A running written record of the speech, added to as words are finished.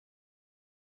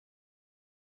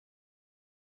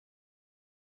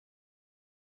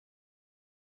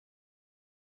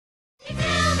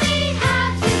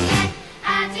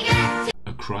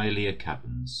Acrylia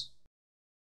Caverns.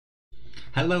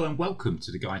 Hello and welcome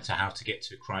to the guide to how to get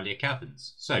to Acrylia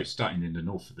Caverns. So starting in the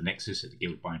north of the Nexus at the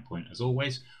Guild Bind Point as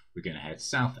always, we're going to head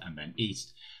south and then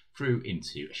east through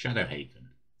into Shadowhaven.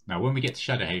 Now when we get to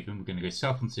Shadowhaven we're going to go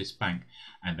south onto this bank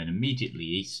and then immediately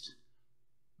east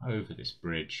over this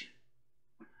bridge.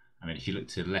 And then if you look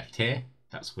to the left here,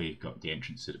 that's where you've got the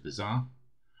entrance to the bazaar.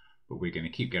 But we're going to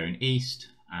keep going east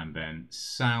and then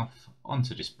south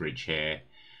onto this bridge here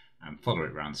and follow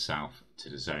it round south to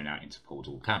the zone out into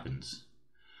Portal Caverns.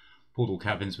 Portal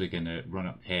Caverns we're going to run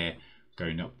up here,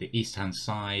 going up the east hand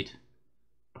side,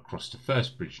 across the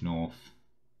first bridge north,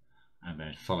 and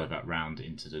then follow that round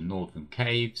into the northern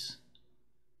caves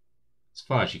as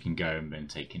far as you can go, and then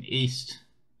taking east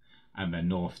and then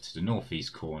north to the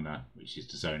northeast corner, which is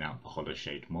the zone out for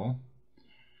Hollowshade Moor.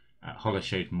 At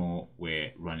Hollowshade Moor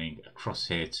we're running across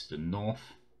here to the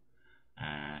north.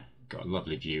 Got a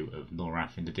lovely view of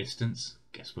Norath in the distance.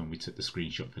 Guess when we took the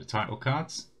screenshot for the title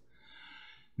cards.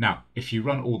 Now, if you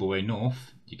run all the way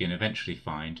north, you're going to eventually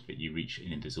find that you reach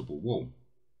an invisible wall,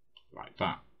 like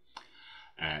that.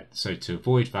 So to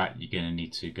avoid that, you're going to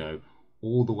need to go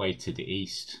all the way to the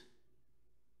east,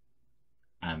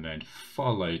 and then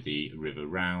follow the river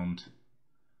round,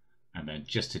 and then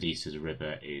just to the east of the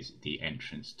river is the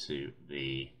entrance to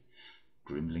the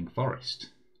Grimling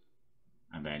Forest.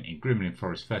 And then in Grimling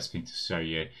Forest, first thing to show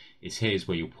you is here's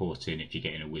where you'll port in if you're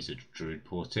getting a wizard or druid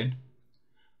port in.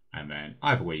 And then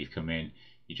either way you come in,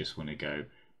 you just want to go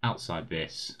outside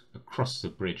this, across the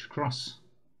bridge across,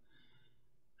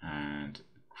 and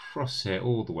across here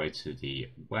all the way to the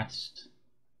west.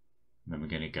 And then we're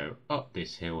going to go up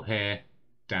this hill here,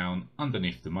 down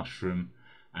underneath the mushroom,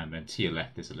 and then to your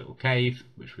left there's a little cave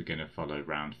which we're going to follow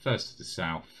round first to the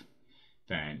south,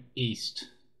 then east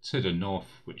to the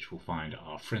north, which we'll find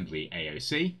our friendly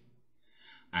AOC,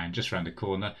 and just round the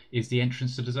corner is the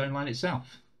entrance to the zone line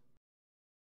itself.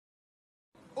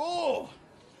 Oh,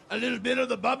 a little bit of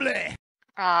the bubbly.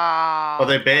 Oh, Oh,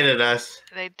 they baited us.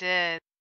 they did.